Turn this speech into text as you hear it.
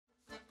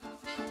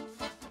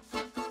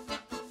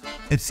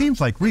It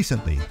seems like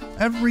recently,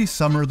 every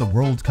summer the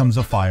world comes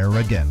afire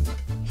again.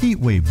 Heat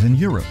waves in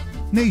Europe.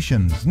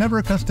 Nations never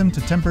accustomed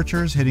to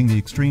temperatures hitting the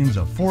extremes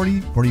of 40,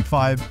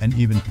 45, and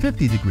even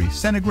 50 degrees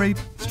centigrade,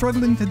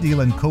 struggling to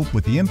deal and cope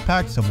with the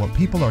impacts of what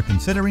people are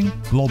considering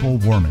global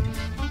warming.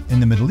 In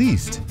the Middle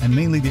East, and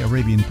mainly the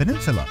Arabian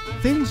Peninsula,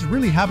 things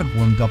really haven't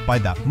warmed up by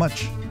that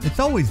much. It's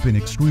always been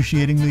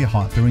excruciatingly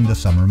hot during the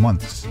summer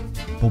months.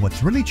 But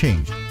what's really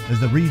changed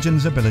is the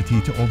region's ability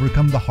to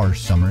overcome the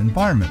harsh summer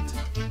environment.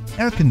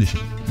 Air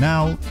conditioning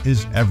now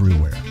is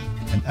everywhere,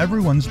 and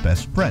everyone's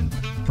best friend.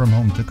 From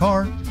home to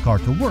car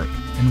to work,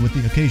 and with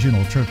the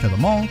occasional trip to the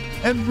mall,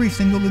 every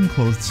single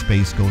enclosed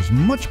space goes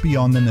much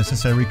beyond the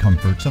necessary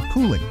comforts of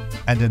cooling,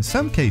 and in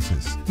some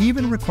cases,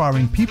 even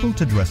requiring people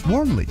to dress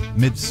warmly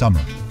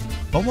mid-summer.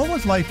 But what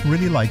was life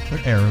really like for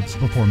Arabs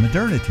before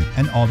modernity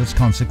and all its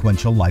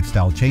consequential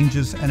lifestyle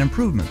changes and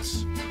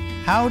improvements?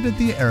 How did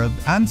the Arab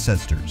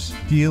ancestors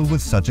deal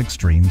with such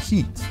extreme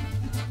heat?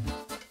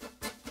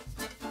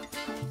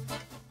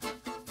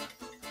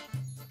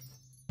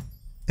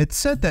 It's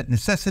said that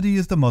necessity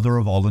is the mother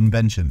of all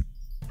invention,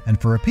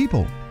 and for a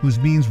people whose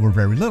means were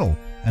very little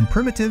and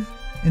primitive,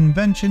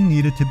 invention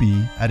needed to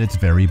be at its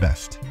very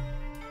best.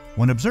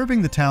 When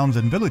observing the towns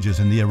and villages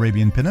in the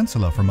Arabian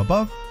Peninsula from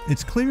above,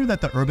 it's clear that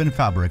the urban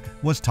fabric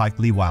was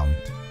tightly wound.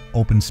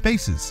 Open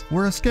spaces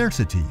were a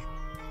scarcity.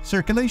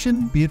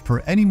 Circulation, be it for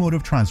any mode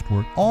of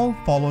transport, all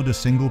followed a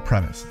single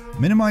premise,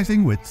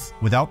 minimizing width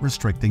without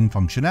restricting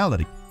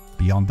functionality.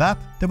 Beyond that,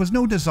 there was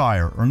no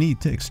desire or need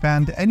to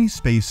expand any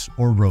space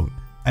or road.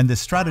 And the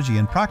strategy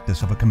and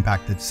practice of a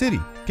compacted city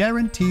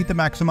guaranteed the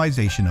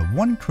maximization of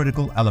one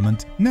critical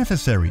element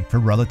necessary for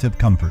relative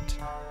comfort,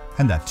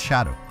 and that's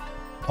shadow.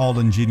 All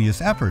ingenious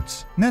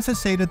efforts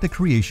necessitated the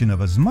creation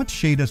of as much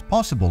shade as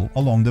possible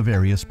along the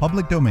various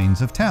public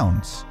domains of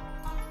towns.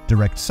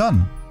 Direct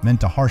sun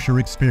meant a harsher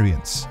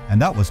experience,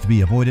 and that was to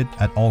be avoided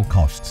at all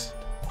costs.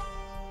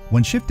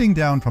 When shifting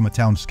down from a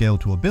town scale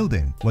to a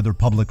building, whether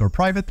public or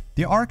private,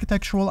 the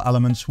architectural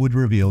elements would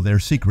reveal their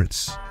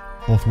secrets.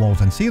 Both walls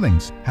and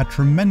ceilings had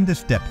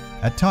tremendous depth,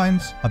 at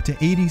times up to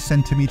 80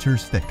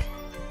 centimeters thick.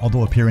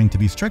 Although appearing to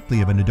be strictly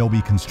of an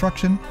adobe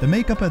construction, the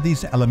makeup of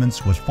these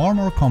elements was far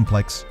more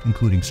complex,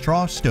 including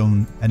straw,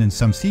 stone, and in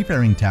some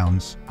seafaring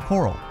towns,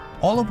 coral,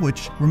 all of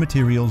which were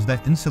materials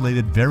that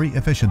insulated very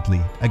efficiently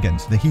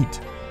against the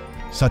heat.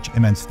 Such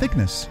immense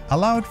thickness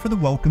allowed for the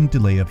welcome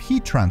delay of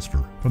heat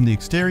transfer from the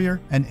exterior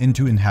and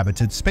into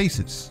inhabited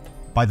spaces.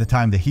 By the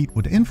time the heat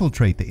would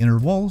infiltrate the inner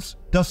walls,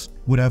 dusk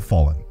would have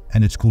fallen,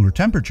 and its cooler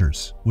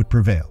temperatures would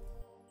prevail.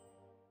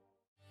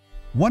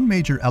 One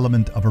major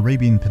element of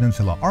Arabian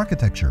Peninsula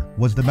architecture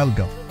was the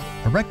melguf,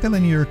 a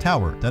rectilinear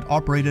tower that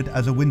operated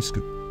as a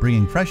windscoop,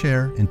 bringing fresh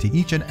air into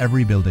each and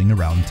every building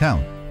around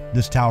town.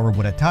 This tower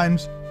would at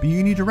times be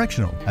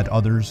unidirectional, at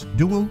others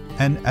dual,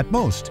 and at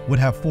most would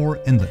have 4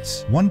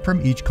 inlets, one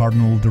from each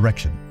cardinal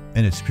direction.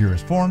 In its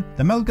purest form,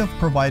 the melguf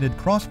provided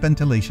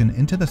cross-ventilation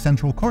into the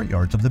central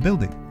courtyards of the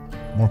building.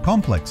 More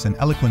complex and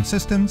eloquent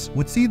systems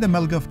would see the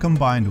melguf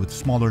combined with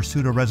smaller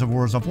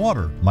pseudo-reservoirs of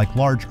water, like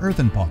large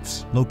earthen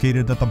pots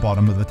located at the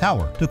bottom of the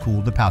tower to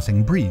cool the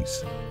passing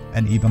breeze,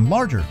 and even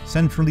larger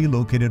centrally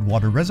located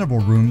water reservoir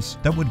rooms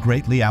that would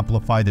greatly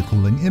amplify the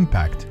cooling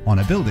impact on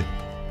a building.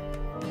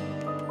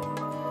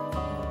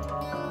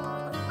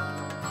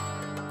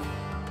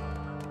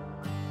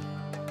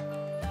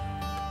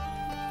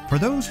 For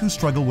those who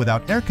struggle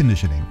without air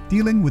conditioning,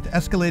 dealing with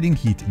escalating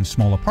heat in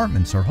small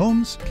apartments or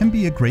homes can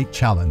be a great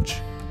challenge.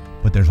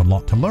 But there's a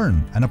lot to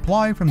learn and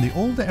apply from the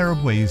old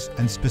Arab ways,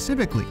 and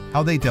specifically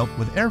how they dealt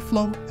with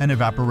airflow and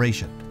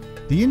evaporation.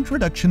 The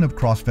introduction of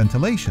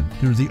cross-ventilation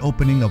through the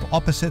opening of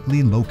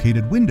oppositely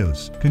located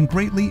windows can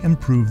greatly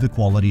improve the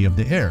quality of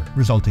the air,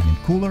 resulting in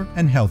cooler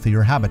and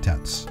healthier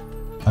habitats.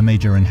 A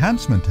major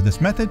enhancement to this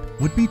method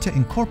would be to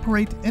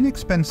incorporate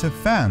inexpensive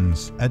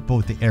fans at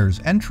both the air's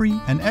entry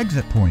and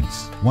exit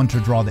points, one to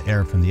draw the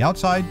air from the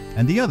outside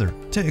and the other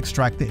to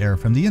extract the air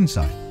from the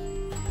inside.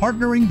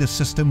 Partnering this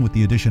system with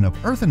the addition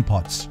of earthen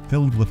pots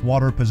filled with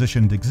water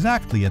positioned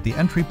exactly at the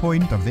entry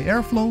point of the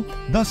airflow,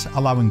 thus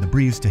allowing the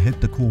breeze to hit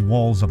the cool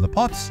walls of the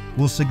pots,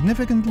 will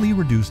significantly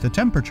reduce the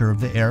temperature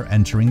of the air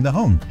entering the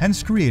home,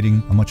 hence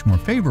creating a much more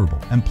favorable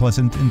and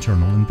pleasant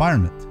internal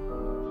environment.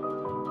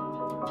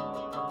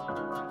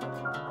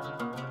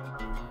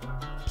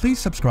 Please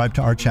subscribe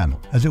to our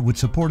channel, as it would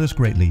support us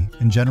greatly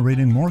in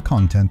generating more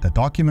content that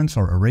documents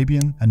our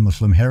Arabian and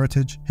Muslim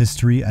heritage,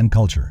 history, and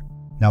culture.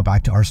 Now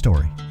back to our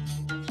story.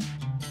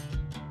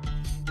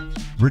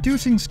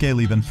 Reducing scale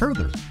even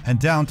further, and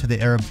down to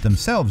the Arabs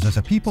themselves as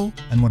a people,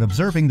 and when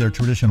observing their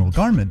traditional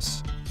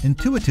garments,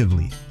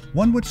 intuitively,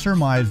 one would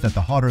surmise that the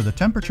hotter the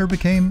temperature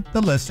became,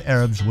 the less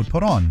Arabs would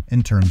put on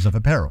in terms of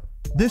apparel.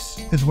 This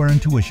is where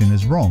intuition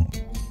is wrong.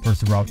 For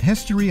throughout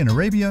history in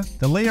Arabia,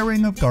 the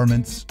layering of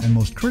garments, and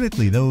most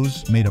critically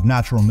those made of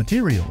natural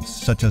materials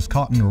such as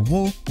cotton or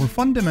wool, were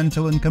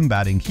fundamental in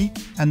combating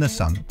heat and the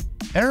sun.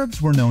 Arabs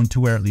were known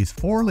to wear at least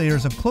 4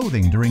 layers of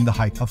clothing during the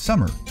height of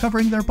summer,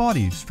 covering their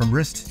bodies from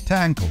wrist to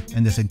ankle,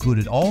 and this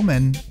included all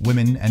men,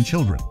 women, and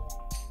children.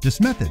 This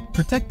method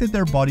protected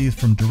their bodies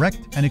from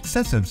direct and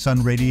excessive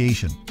sun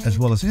radiation, as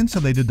well as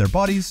insulated their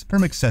bodies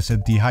from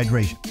excessive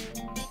dehydration.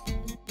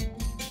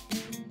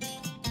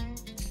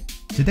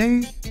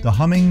 Today, the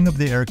humming of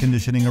the air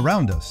conditioning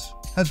around us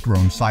has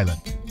grown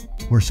silent.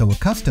 We're so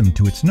accustomed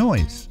to its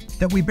noise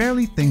that we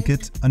barely think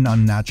it an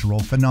unnatural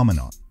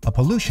phenomenon, a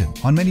pollution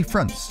on many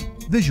fronts,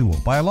 visual,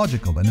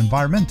 biological, and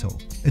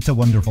environmental. It's a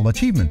wonderful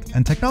achievement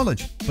and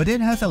technology, but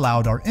it has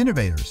allowed our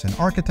innovators in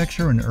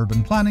architecture and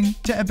urban planning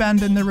to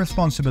abandon their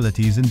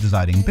responsibilities in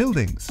designing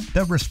buildings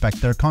that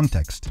respect their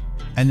context,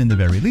 and in the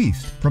very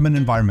least, from an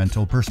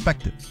environmental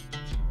perspective.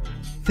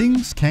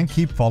 Things can't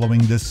keep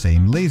following this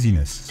same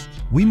laziness.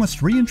 We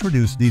must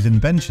reintroduce these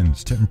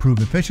inventions to improve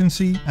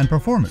efficiency and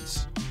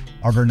performance.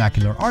 Our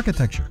vernacular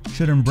architecture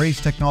should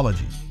embrace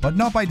technology, but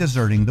not by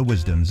deserting the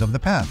wisdoms of the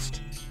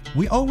past.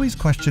 We always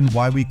question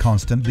why we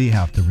constantly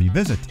have to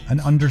revisit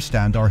and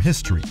understand our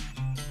history.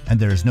 And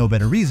there is no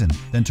better reason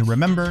than to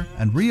remember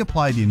and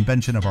reapply the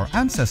invention of our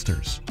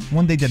ancestors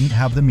when they didn't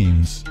have the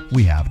means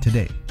we have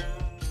today.